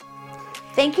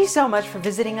Thank you so much for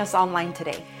visiting us online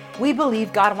today. We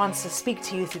believe God wants to speak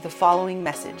to you through the following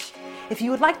message. If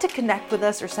you would like to connect with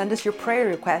us or send us your prayer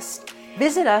requests,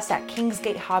 visit us at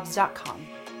kingsgatehobbs.com.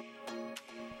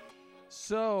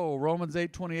 So, Romans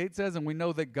 8:28 says, and we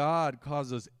know that God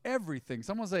causes everything.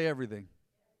 Someone say everything.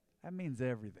 That means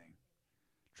everything.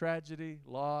 Tragedy,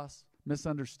 loss,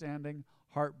 misunderstanding,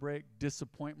 heartbreak,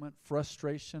 disappointment,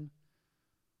 frustration.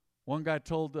 One guy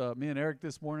told me and Eric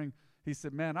this morning, he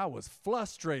said, man, I was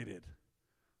frustrated.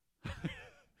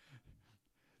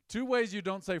 Two ways you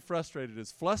don't say frustrated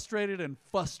is frustrated and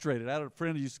frustrated. I had a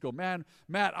friend who used to go, man,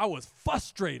 Matt, I was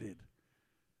frustrated.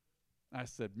 I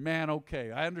said, man,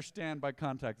 okay, I understand by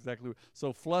context exactly.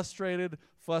 So frustrated,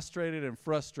 and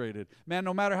frustrated. Man,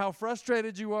 no matter how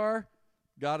frustrated you are,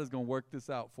 God is going to work this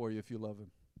out for you if you love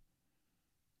him.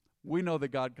 We know that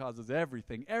God causes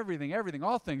everything,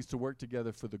 all things to work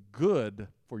together for the good,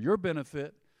 for your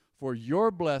benefit, for your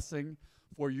blessing,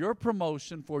 for your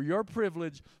promotion, for your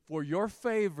privilege, for your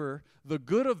favor, the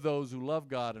good of those who love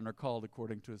God and are called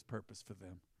according to his purpose for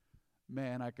them.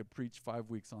 Man, I could preach 5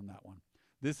 weeks on that one.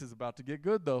 This is about to get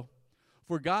good, though.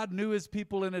 For God knew his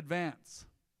people in advance.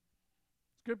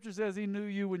 Scripture says he knew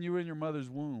you when you were in your mother's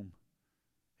womb.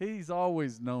 He's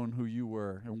always known who you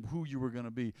were and who you were going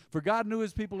to be. For God knew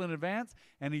his people in advance,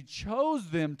 and he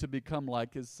chose them to become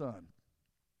like his son.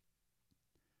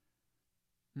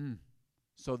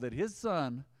 So that his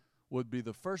son would be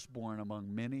the firstborn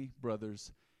among many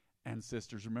brothers and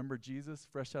sisters. Remember Jesus,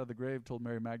 fresh out of the grave, told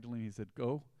Mary Magdalene, he said,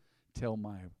 go tell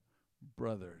my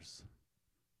brothers.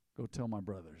 Go tell my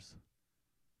brothers.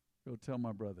 Go tell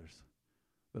my brothers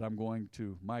that I'm going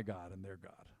to my God and their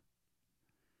God.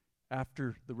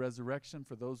 After the resurrection,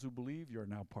 for those who believe, you are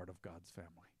now part of God's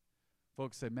family.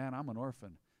 Folks say, man, I'm an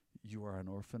orphan. You are an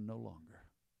orphan no longer.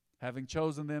 Having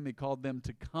chosen them, he called them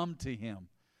to come to him.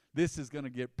 This is going to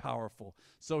get powerful.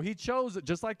 So he chose it,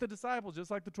 just like the disciples,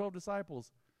 just like the 12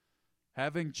 disciples.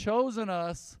 Having chosen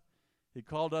us, he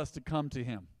called us to come to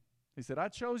him. He said, I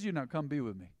chose you, now come be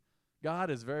with me. God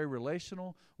is very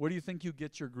relational. Where do you think you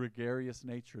get your gregarious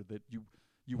nature that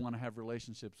you want to have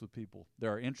relationships with people?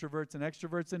 There are introverts and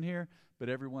extroverts in here, but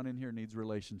everyone in here needs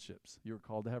relationships. You're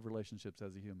called to have relationships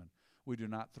as a human. We do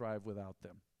not thrive without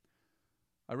them.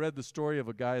 I read the story of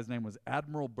a guy, his name was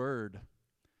Admiral Byrd.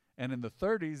 And in the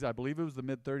 30s, I believe it was the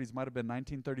mid-30s, might have been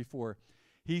 1934,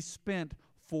 he spent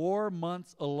 4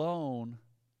 months alone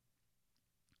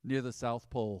near the South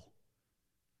Pole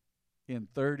in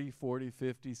 30, 40,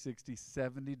 50, 60,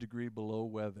 70 degree below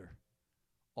weather,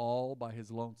 all by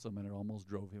his lonesome, and it almost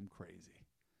drove him crazy.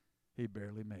 He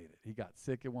barely made it. He got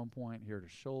sick at one point, he hurt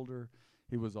his shoulder.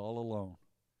 He was all alone.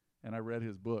 And I read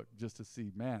his book just to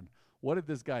see, man, what did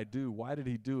this guy do? Why did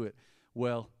he do it?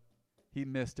 Well, he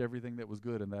missed everything that was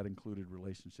good, and that included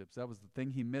relationships. That was the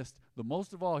thing he missed. The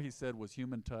most of all, he said, was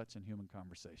human touch and human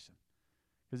conversation.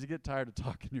 Because you get tired of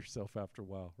talking to yourself after a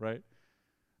while, right?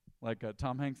 Like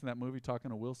Tom Hanks in that movie, Talking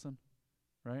to Wilson,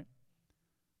 right?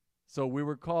 So we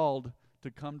were called to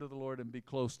come to the Lord and be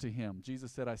close to him.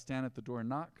 Jesus said, I stand at the door and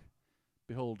knock.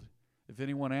 Behold, if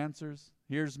anyone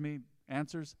hears me,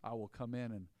 answers, I will come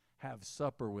in and have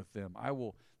supper with them.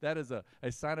 That is a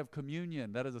sign of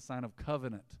communion. That is a sign of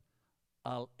covenant.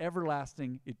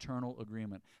 Everlasting, eternal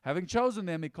agreement. Having chosen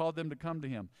them, he called them to come to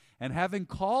him. And having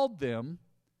called them,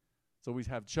 so we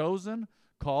have chosen,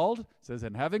 called, says,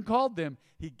 and having called them,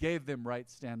 he gave them right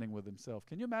standing with himself.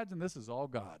 Can you imagine this is all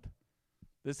God?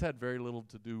 This had very little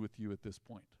to do with you at this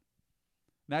point.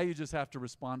 Now you just have to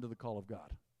respond to the call of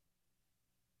God.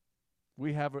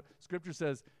 Scripture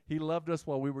says he loved us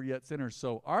while we were yet sinners.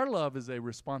 So our love is a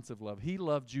responsive love. He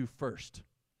loved you first.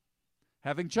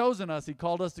 Having chosen us, he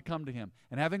called us to come to him.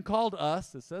 And having called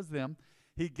us, it says them,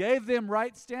 he gave them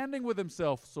right standing with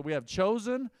himself. So we have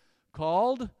chosen,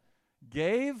 called,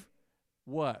 gave,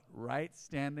 what? Right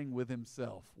standing with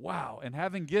himself. Wow. And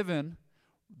having given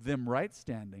them right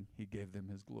standing, he gave them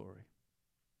his glory.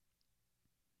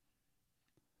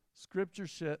 Scripture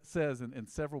says in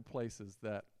several places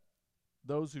that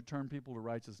those who turn people to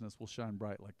righteousness will shine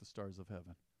bright like the stars of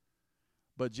heaven.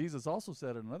 But Jesus also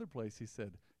said in another place, he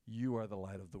said, you are the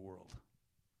light of the world.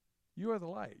 You are the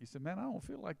light. You said, man, I don't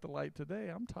feel like the light today.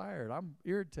 I'm tired. I'm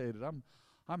irritated. I'm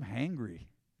hangry.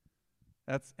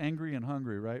 That's angry and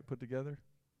hungry, right? Put together?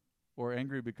 Or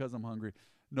angry because I'm hungry.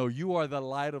 No, you are the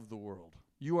light of the world.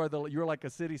 You're like a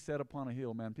city set upon a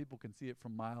hill, man. People can see it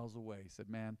from miles away. He said,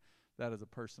 man, that is a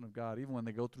person of God, even when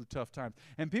they go through tough times.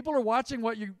 And people are watching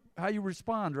how you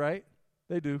respond, right?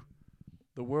 They do.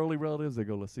 The worldly relatives, they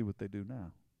go, let's see what they do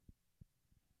now.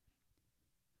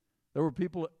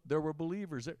 There were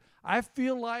believers. I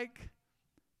feel like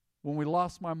When we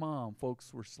lost my mom,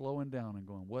 folks were slowing down and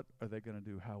going, what are they going to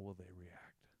do? How will they react?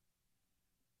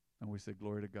 And we said,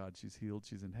 glory to God, she's healed,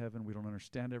 she's in heaven. We don't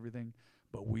understand everything,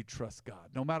 but we trust God.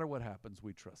 No matter what happens,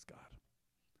 we trust God.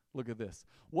 Look at this.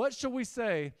 What shall we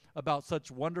say about such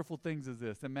wonderful things as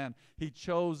this? And man, he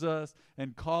chose us and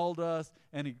he called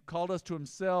us to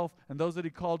himself, and those that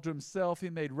he called to himself, he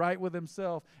made right with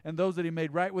himself, and those that he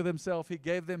made right with himself, he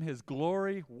gave them his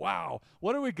glory. Wow.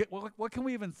 What can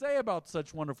we even say about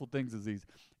such wonderful things as these?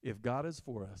 If God is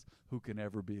for us, who can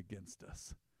ever be against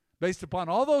us? Based upon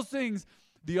all those things,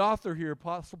 the author here,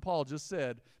 Apostle Paul, just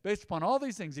said, based upon all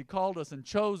these things, he called us and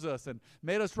chose us and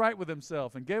made us right with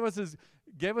himself and gave us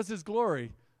his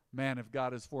glory. Man, if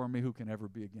God is for me, who can ever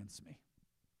be against me?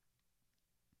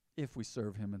 If we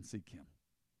serve him and seek him.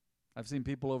 I've seen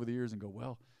people over the years and go,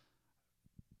 well,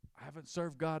 I haven't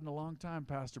served God in a long time,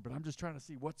 Pastor, but I'm just trying to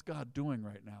see what's God doing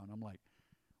right now. And I'm like,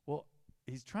 well,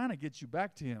 he's trying to get you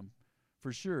back to him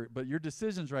for sure, but your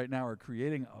decisions right now are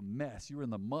creating a mess. You're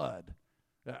in the mud.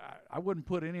 I wouldn't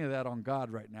put any of that on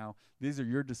God right now. These are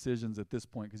your decisions at this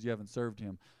point because you haven't served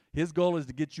him. His goal is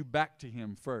to get you back to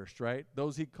him first, right?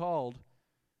 Those he called,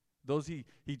 those he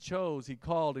chose, he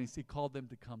called, and he called them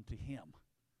to come to him.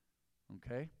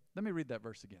 Okay? Let me read that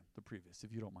verse again, the previous,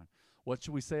 if you don't mind. What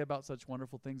should we say about such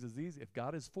wonderful things as these? If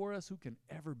God is for us, who can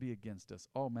ever be against us?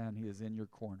 Oh, man, he is in your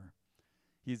corner.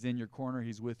 He's in your corner.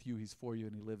 He's with you. He's for you,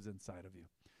 and he lives inside of you.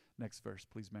 Next verse,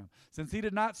 please, ma'am. Since he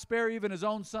did not spare even his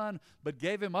own son, but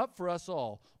gave him up for us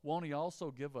all, won't he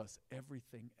also give us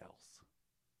everything else?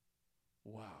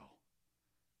 Wow.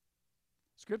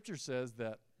 Scripture says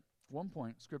that, at one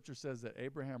point, Scripture says that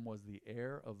Abraham was the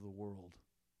heir of the world.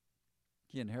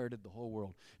 He inherited the whole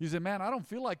world. You say, man, I don't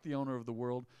feel like the owner of the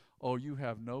world. Oh, you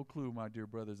have no clue, my dear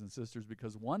brothers and sisters,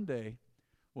 because one day,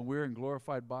 when we're in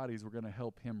glorified bodies, we're going to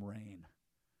help him reign.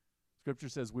 Scripture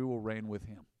says we will reign with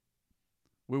him.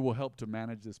 We will help to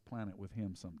manage this planet with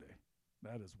him someday.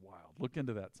 That is wild. Look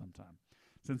into that sometime.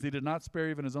 Since he did not spare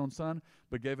even his own son,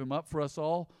 but gave him up for us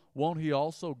all, won't he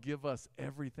also give us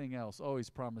everything else? Oh, he's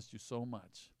promised you so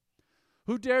much.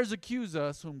 Who dares accuse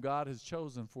us whom God has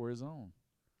chosen for his own?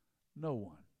 No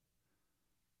one.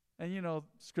 And you know,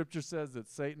 Scripture says that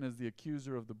Satan is the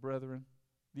accuser of the brethren.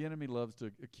 The enemy loves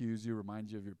to accuse you,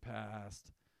 remind you of your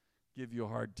past, give you a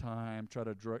hard time, try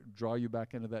to draw you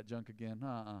back into that junk again.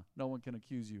 No one can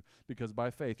accuse you because by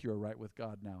faith you are right with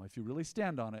God now. If you really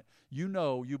stand on it, you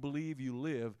know, you believe, you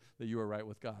live that you are right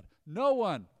with God. No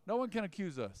one can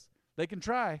accuse us. They can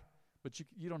try, but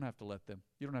you don't have to let them.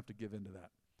 You don't have to give in to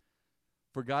that.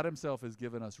 For God himself has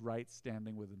given us right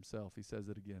standing with himself. He says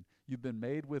it again. You've been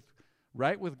made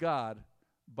right with God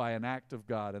by an act of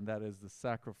God, and that is the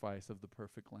sacrifice of the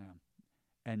perfect lamb.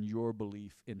 And your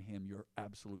belief in him, your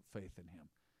absolute faith in him.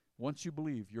 Once you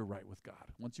believe, you're right with God.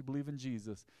 Once you believe in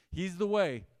Jesus, he's the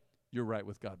way, you're right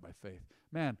with God by faith.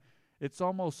 Man, it's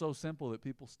almost so simple that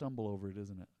people stumble over it,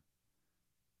 isn't it?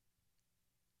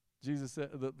 Jesus said,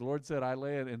 the Lord said, I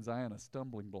lay in Zion a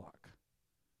stumbling block.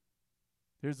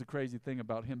 Here's the crazy thing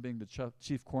about him being the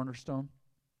chief cornerstone.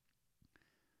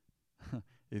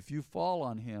 If you fall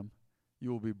on him,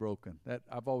 you will be broken.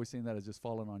 I've always seen that as just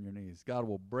falling on your knees. God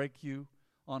will break you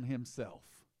on himself.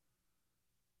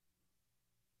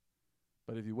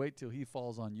 But if you wait till he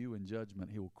falls on you in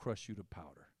judgment, he will crush you to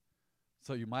powder.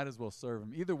 So you might as well serve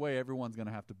him. Either way, everyone's going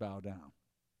to have to bow down.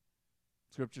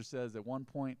 Scripture says at one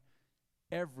point,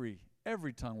 every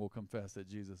tongue will confess that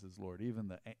Jesus is Lord.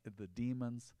 Even the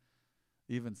demons,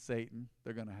 even Satan,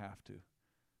 they're going to have to.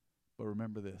 But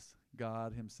remember this,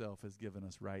 God himself has given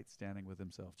us right standing with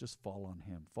himself. Just fall on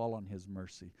him. Fall on his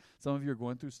mercy. Some of you are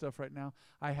going through stuff right now.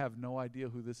 I have no idea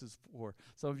who this is for.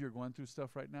 Some of you are going through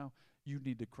stuff right now. You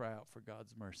need to cry out for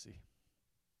God's mercy.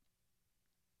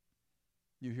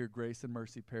 You hear grace and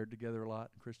mercy paired together a lot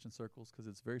in Christian circles because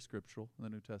it's very scriptural in the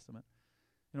New Testament.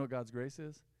 You know what God's grace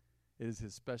is? It is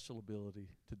his special ability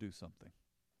to do something.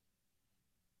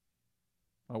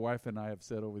 My wife and I have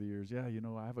said over the years, yeah, you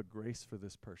know, I have a grace for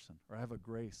this person, or I have a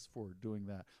grace for doing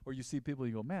that. Or you see people,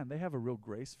 you go, man, they have a real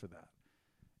grace for that.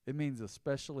 It means a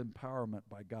special empowerment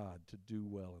by God to do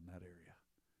well in that area.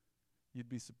 You'd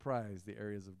be surprised the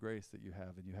areas of grace that you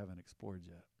have and you haven't explored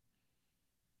yet.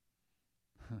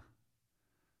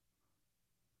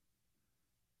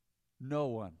 No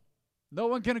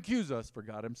one can accuse us, for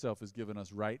God himself has given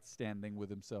us right standing with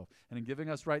himself. And in giving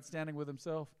us right standing with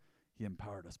himself, he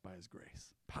empowered us by his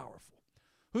grace. Powerful.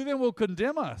 Who then will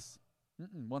condemn us?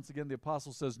 Once again, the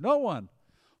apostle says, no one.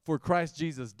 For Christ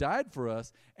Jesus died for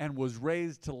us and was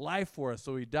raised to life for us.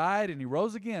 So he died and he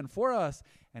rose again for us,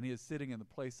 and he is sitting in the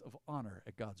place of honor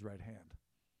at God's right hand,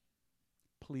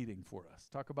 pleading for us.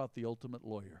 Talk about the ultimate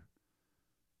lawyer.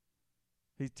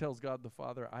 He tells God the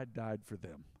Father, I died for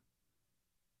them.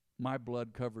 My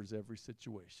blood covers every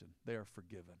situation. They are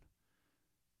forgiven.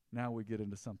 Now we get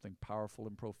into something powerful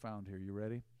and profound here. You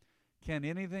ready? Can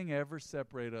anything ever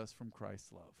separate us from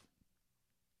Christ's love?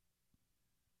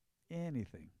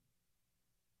 Anything.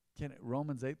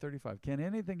 Romans 8:35. Can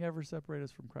anything ever separate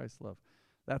us from Christ's love?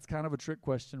 That's kind of a trick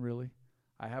question, really.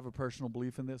 I have a personal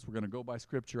belief in this. We're going to go by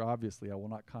Scripture, obviously. I will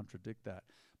not contradict that.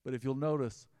 But if you'll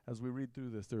notice, as we read through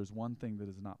this, there is one thing that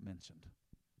is not mentioned.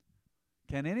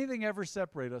 Can anything ever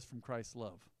separate us from Christ's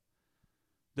love?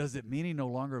 Does it mean he no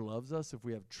longer loves us if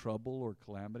we have trouble or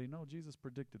calamity? No, Jesus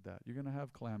predicted that. You're going to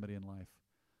have calamity in life.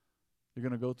 You're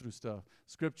going to go through stuff.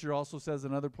 Scripture also says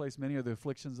in another place, many are the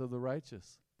afflictions of the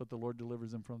righteous, but the Lord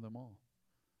delivers them from them all.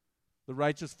 The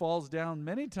righteous falls down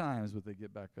many times, but they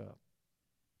get back up.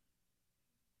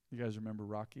 You guys remember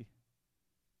Rocky?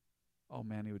 Oh,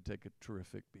 man, he would take a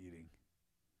terrific beating.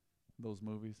 Those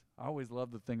movies. I always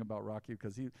loved the thing about Rocky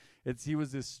because he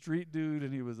was this street dude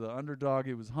and he was an underdog.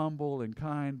 He was humble and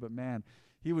kind, but man,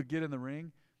 he would get in the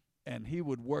ring and he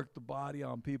would work the body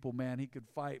on people. Man, he could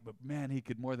fight, but man, he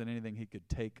could, more than anything, he could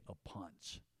take a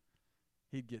punch.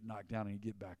 He'd get knocked down and he'd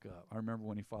get back up. I remember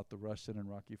when he fought the Russian in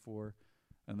Rocky IV,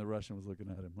 and the Russian was looking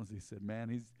at him as he said, man,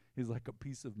 he's like a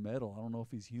piece of metal. I don't know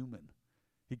if he's human.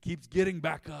 He keeps getting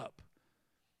back up.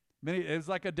 It was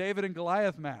like a David and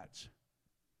Goliath match.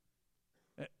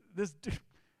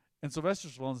 And Sylvester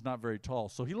Stallone's not very tall,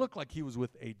 so he looked like he was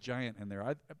with a giant in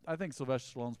there. I think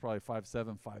Sylvester Stallone's probably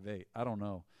 5'7", 5'8". I don't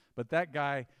know. But that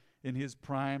guy in his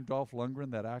prime, Dolph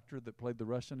Lundgren, that actor that played the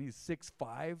Russian, he's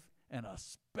 6'5" and a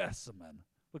specimen.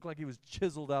 Looked like he was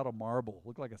chiseled out of marble.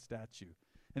 Looked like a statue.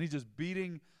 And he's just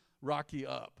beating Rocky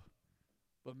up.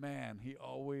 But man, he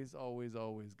always, always,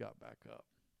 always got back up.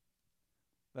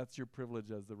 That's your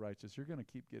privilege as the righteous. You're going to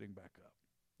keep getting back up.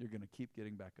 You're going to keep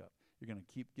getting back up. You're going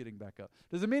to keep getting back up.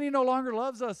 Does it mean he no longer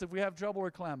loves us if we have trouble or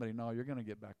calamity? No, you're going to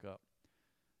get back up.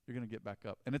 You're going to get back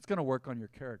up. And it's going to work on your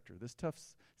character. This tough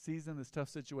season, this tough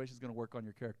situation is going to work on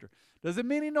your character. Does it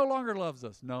mean he no longer loves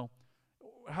us? No.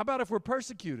 How about if we're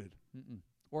persecuted?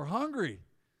 Or hungry?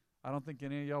 I don't think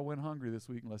any of y'all went hungry this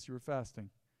week unless you were fasting.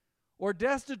 Or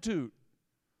destitute?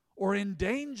 Or in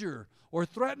danger? Or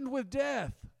threatened with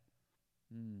death?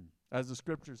 As the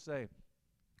scriptures say,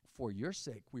 for your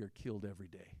sake we are killed every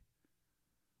day.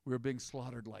 We are being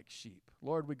slaughtered like sheep.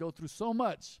 Lord, we go through so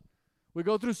much. We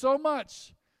go through so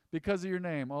much because of your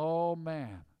name. Oh,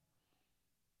 man.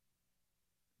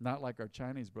 Not like our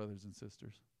Chinese brothers and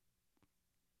sisters.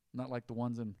 Not like the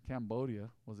ones in Cambodia.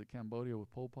 Was it Cambodia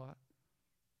with Pol Pot?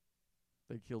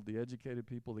 They killed the educated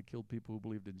people. They killed people who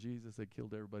believed in Jesus. They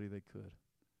killed everybody they could.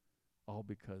 All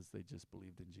because they just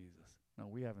believed in Jesus. No,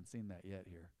 we haven't seen that yet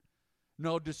here.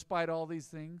 No, despite all these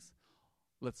things,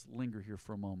 let's linger here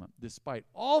for a moment. Despite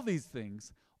all these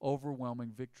things,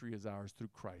 overwhelming victory is ours through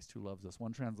Christ who loves us.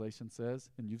 One translation says,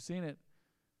 and you've seen it,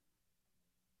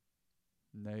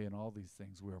 nay, in all these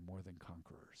things we are more than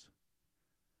conquerors.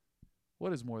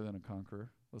 What is more than a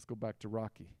conqueror? Let's go back to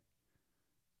Rocky.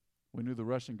 We knew the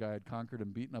Russian guy had conquered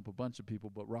and beaten up a bunch of people,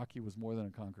 but Rocky was more than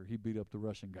a conqueror. He beat up the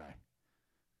Russian guy.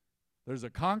 There's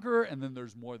a conqueror, and then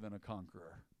there's more than a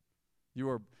conqueror. You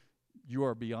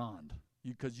are beyond.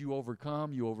 Because you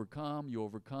overcome, and you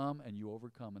overcome,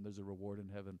 and there's a reward in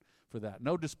heaven for that.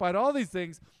 No, despite all these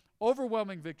things,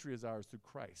 overwhelming victory is ours through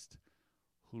Christ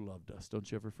who loved us.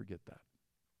 Don't you ever forget that.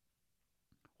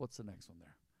 What's the next one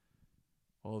there?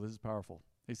 Oh, this is powerful.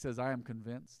 He says, I am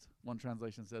convinced. One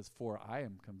translation says, for I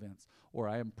am convinced, or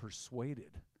I am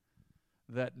persuaded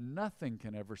that nothing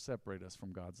can ever separate us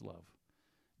from God's love.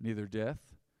 Neither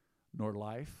death, nor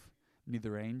life,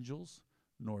 neither angels,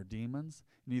 nor demons,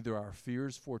 neither our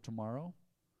fears for tomorrow.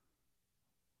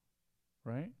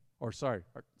 Right? Or sorry,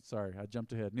 I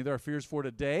jumped ahead. Neither our fears for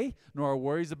today, nor our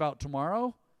worries about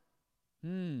tomorrow.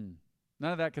 None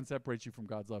of that can separate you from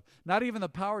God's love. Not even the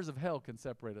powers of hell can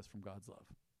separate us from God's love.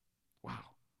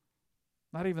 Wow.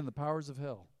 Not even the powers of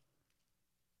hell.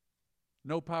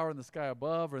 No power in the sky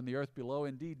above or in the earth below.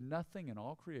 Indeed, nothing in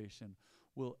all creation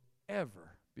will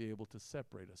ever be able to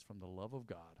separate us from the love of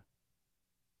God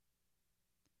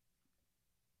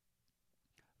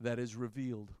that is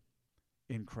revealed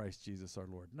in Christ Jesus our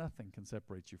Lord. Nothing can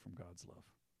separate you from God's love.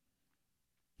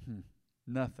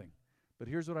 Nothing. But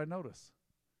here's what I notice.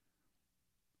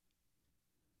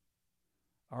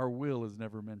 Our will is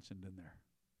never mentioned in there.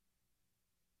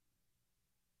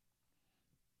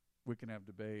 We can have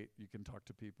debate. You can talk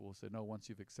to people who say, no, once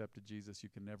you've accepted Jesus, you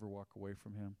can never walk away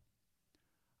from him.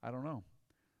 I don't know.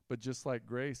 But just like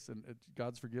grace and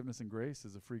God's forgiveness and grace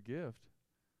is a free gift,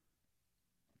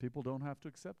 people don't have to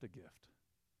accept a gift.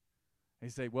 And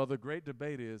you say, well, the great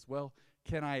debate is, well,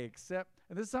 can I accept,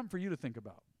 and this is something for you to think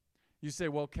about. You say,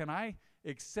 well, can I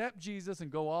accept Jesus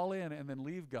and go all in and then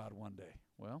leave God one day?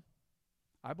 Well,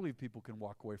 I believe people can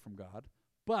walk away from God.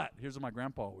 But here's what my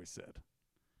grandpa always said.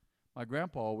 My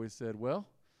grandpa always said, well,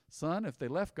 son, if they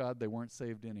left God, they weren't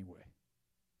saved anyway.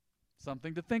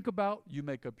 Something to think about. You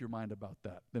make up your mind about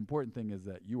that. The important thing is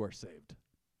that you are saved.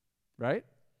 Right?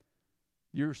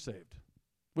 You're saved.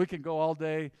 We can go all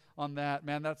day on that.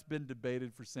 Man, that's been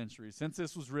debated for centuries. Since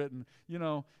this was written,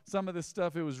 some of this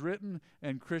stuff, it was written,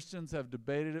 and Christians have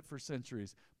debated it for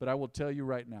centuries. But I will tell you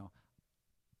right now,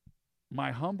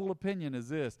 my humble opinion is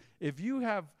this. If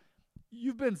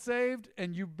you've been saved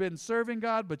and you've been serving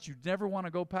God, but you never want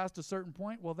to go past a certain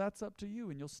point, well, that's up to you.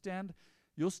 And you'll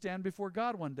stand before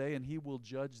God one day, and he will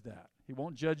judge that. He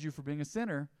won't judge you for being a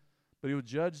sinner, but he will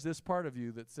judge this part of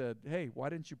you that said, hey, why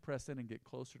didn't you press in and get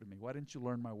closer to me? Why didn't you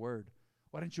learn my word?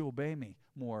 Why didn't you obey me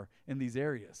more in these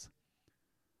areas?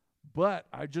 But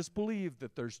I just believe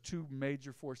that there's two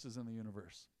major forces in the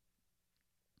universe.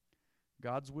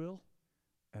 God's will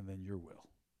and then your will.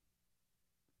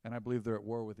 And I believe they're at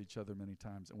war with each other many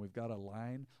times. And we've got to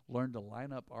learn to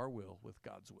line up our will with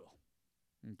God's will.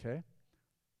 Okay?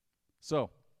 So,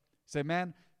 say,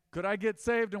 man, could I get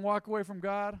saved and walk away from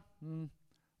God?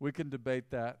 We can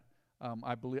debate that.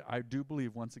 I do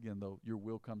believe, once again, though, your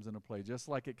will comes into play. Just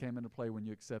like it came into play when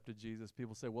you accepted Jesus.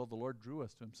 People say, well, the Lord drew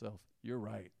us to himself. You're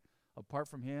right. Apart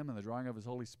from him and the drawing of his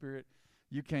Holy Spirit,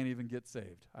 you can't even get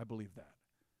saved. I believe that.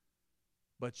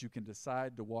 But you can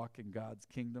decide to walk in God's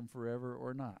kingdom forever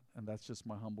or not. And that's just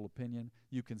my humble opinion.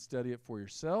 You can study it for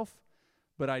yourself.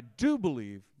 But I do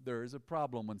believe there is a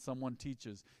problem when someone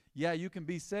teaches, yeah, you can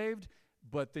be saved,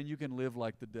 but then you can live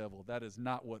like the devil. That is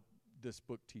not what this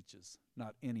book teaches,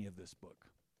 not any of this book.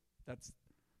 That's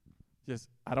just,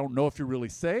 I don't know if you're really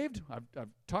saved. I've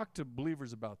talked to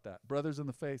believers about that, brothers in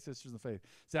the faith, sisters in the faith.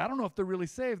 Say, I don't know if they're really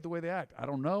saved the way they act. I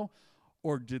don't know.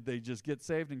 Or did they just get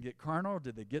saved and get carnal? Or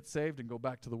did they get saved and go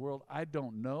back to the world? I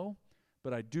don't know.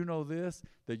 But I do know this,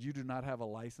 that you do not have a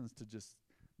license to just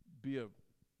be a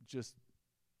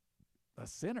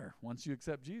sinner once you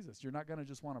accept Jesus. You're not going to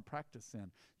just want to practice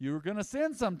sin. You're going to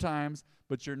sin sometimes,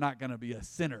 but you're not going to be a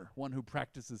sinner, one who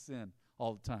practices sin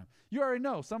all the time. You already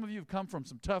know. Some of you have come from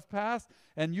some tough past,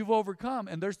 and you've overcome,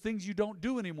 and there's things you don't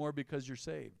do anymore because you're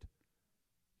saved.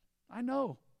 I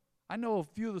know a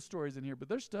few of the stories in here, but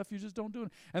there's stuff you just don't do.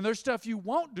 And there's stuff you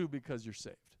won't do because you're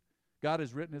saved. God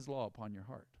has written his law upon your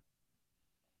heart.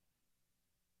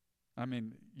 I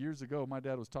mean, years ago, my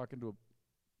dad was talking to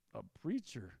a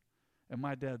preacher, and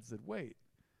my dad said, wait,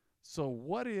 so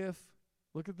what if,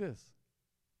 look at this,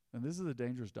 and this is a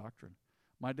dangerous doctrine.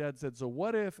 My dad said, so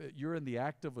what if you're in the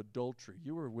act of adultery?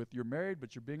 You're married,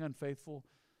 but you're being unfaithful.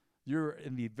 You're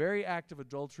in the very act of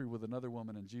adultery with another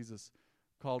woman, and Jesus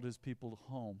called his people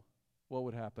home. What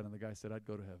would happen? And the guy said, I'd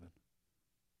go to heaven.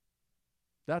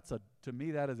 To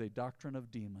me, that is a doctrine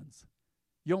of demons.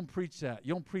 You don't preach that.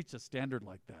 You don't preach a standard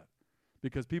like that.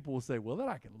 Because people will say, well, then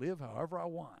I can live however I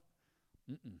want.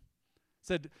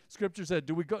 Scripture said,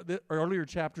 earlier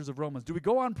chapters of Romans, do we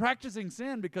go on practicing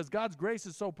sin because God's grace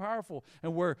is so powerful,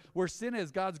 and where sin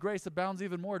is, God's grace abounds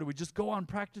even more? Do we just go on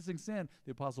practicing sin?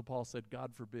 The Apostle Paul said,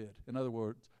 God forbid. In other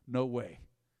words, no way.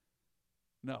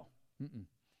 No.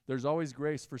 There's always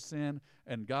grace for sin,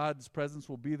 and God's presence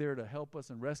will be there to help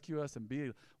us and rescue us, and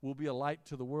will be a light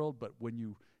to the world. But when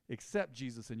you accept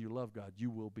Jesus and you love God, you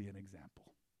will be an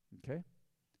example. Okay?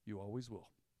 You always will.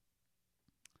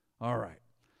 All right.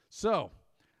 So,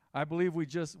 I believe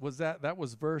that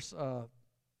was verse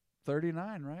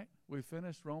 39, right? We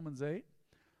finished Romans 8.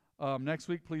 Next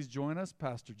week, please join us.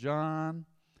 Pastor John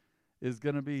is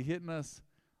going to be hitting us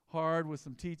hard with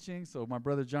some teaching. So my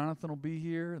brother Jonathan will be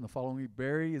here, and the following week,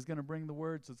 Barry is going to bring the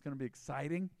word, so it's going to be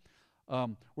exciting.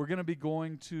 We're going to be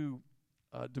going to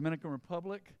Dominican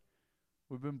Republic.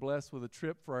 We've been blessed with a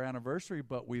trip for our anniversary,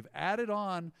 but we've added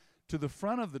on to the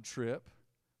front of the trip.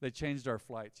 They changed our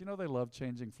flights. You know they love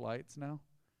changing flights now?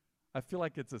 I feel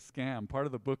like it's a scam. Part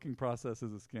of the booking process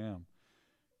is a scam.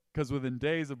 Because within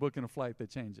days of booking a flight, they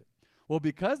change it. Well,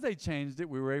 because they changed it,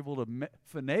 we were able to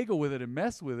finagle with it and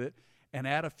mess with it and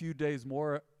add a few days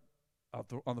more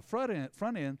on the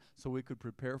front end so we could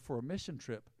prepare for a mission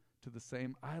trip to the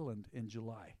same island in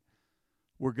July.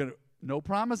 No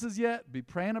promises yet. Be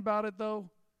praying about it,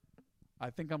 though. I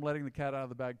think I'm letting the cat out of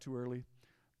the bag too early,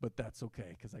 but that's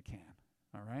okay because I can.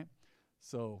 All right?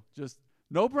 So just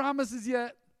no promises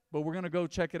yet, but we're going to go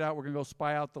check it out. We're going to go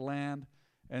spy out the land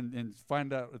and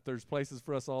find out if there's places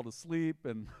for us all to sleep.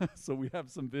 And so we have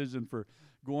some vision for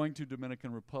going to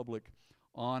Dominican Republic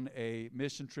on a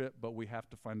mission trip, but we have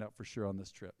to find out for sure on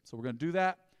this trip. So we're going to do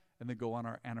that, and then go on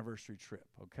our anniversary trip,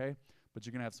 okay? But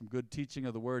you're going to have some good teaching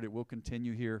of the Word. It will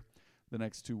continue here the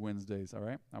next 2 Wednesdays, all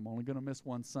right? I'm only going to miss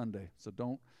one Sunday, so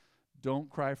don't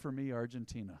cry for me,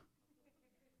 Argentina.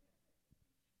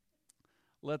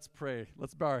 Let's pray.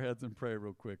 Let's bow our heads and pray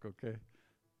real quick, okay?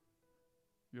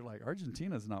 You're like,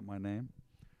 Argentina's not my name.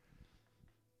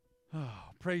 Oh,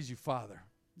 praise you, Father.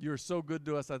 You are so good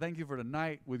to us. I thank you for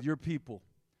tonight with your people.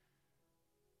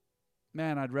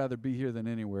 Man, I'd rather be here than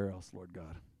anywhere else, Lord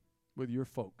God, with your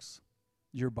folks,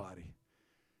 your body.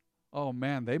 Oh,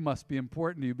 man, they must be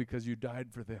important to you because you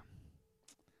died for them.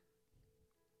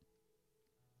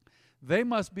 They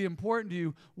must be important to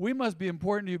you. We must be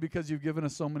important to you because you've given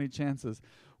us so many chances.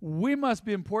 We must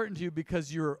be important to you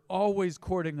because you're always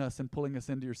courting us and pulling us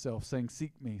into yourself, saying,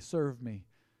 seek me, serve me,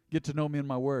 get to know me in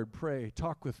my word, pray,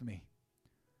 talk with me.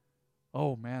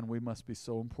 Oh, man, we must be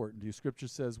so important to you. Scripture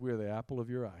says we are the apple of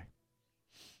your eye.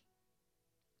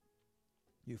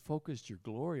 You focused your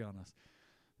glory on us.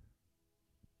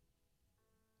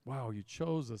 Wow, you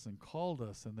chose us and called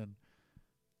us and then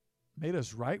made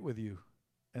us right with you.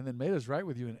 And then made us right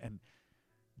with you and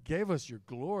gave us your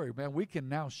glory. Man, we can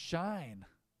now shine.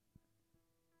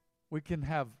 We can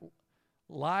have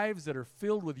lives that are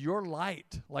filled with your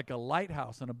light, like a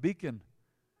lighthouse and a beacon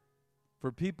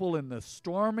for people in the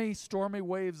stormy, stormy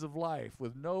waves of life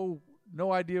with no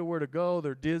idea where to go.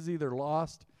 They're dizzy, they're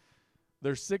lost.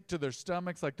 They're sick to their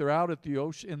stomachs, like they're out at the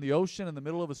ocean, in the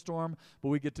middle of a storm, but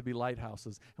we get to be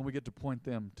lighthouses, and we get to point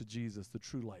them to Jesus, the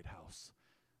true lighthouse,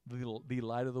 the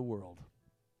light of the world.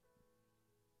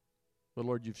 But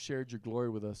Lord, you've shared your glory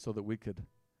with us so that we could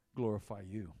glorify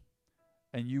you,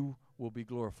 and you will be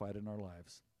glorified in our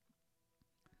lives.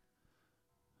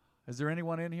 Is there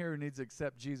anyone in here who needs to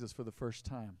accept Jesus for the first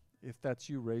time? If that's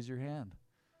you, raise your hand.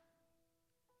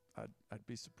 I'd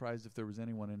be surprised if there was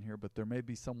anyone in here, but there may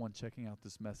be someone checking out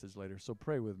this message later. So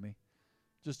pray with me.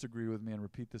 Just agree with me and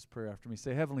repeat this prayer after me.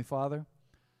 Say, Heavenly Father,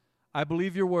 I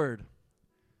believe your word.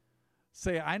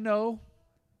 Say, I know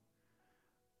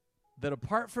that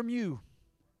apart from you,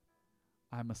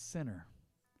 I'm a sinner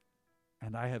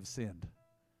and I have sinned.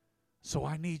 So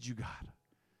I need you, God.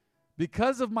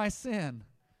 Because of my sin,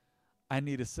 I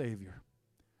need a Savior.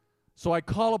 So I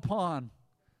call upon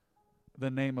the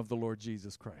name of the Lord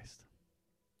Jesus Christ.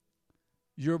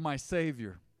 You're my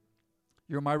Savior.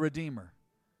 You're my Redeemer.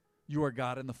 You are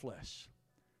God in the flesh.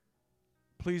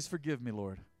 Please forgive me,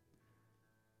 Lord.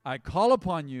 I call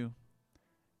upon you,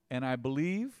 and I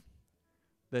believe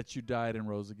that you died and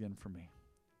rose again for me.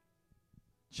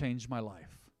 Change my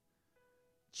life.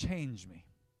 Change me.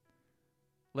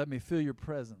 Let me feel your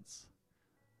presence.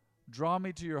 Draw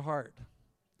me to your heart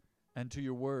and to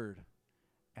your word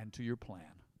and to your plan.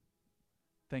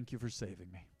 Thank you for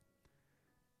saving me.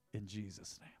 In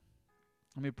Jesus' name.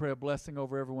 Let me pray a blessing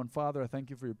over everyone. Father, I thank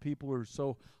you for your people who are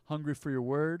so hungry for your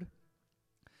word.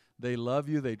 They love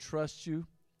you. They trust you.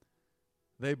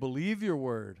 They believe your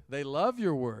word. They love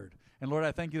your word. And Lord,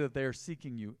 I thank you that they are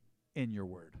seeking you in your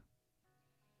word.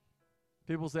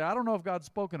 People say, I don't know if God's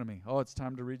spoken to me. Oh, it's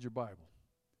time to read your Bible.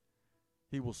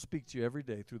 He will speak to you every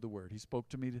day through the word. He spoke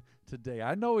to me today.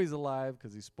 I know he's alive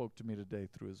because he spoke to me today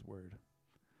through his word.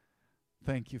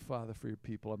 Thank you, Father, for your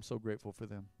people. I'm so grateful for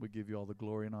them. We give you all the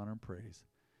glory and honor and praise.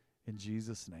 In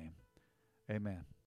Jesus' name, amen.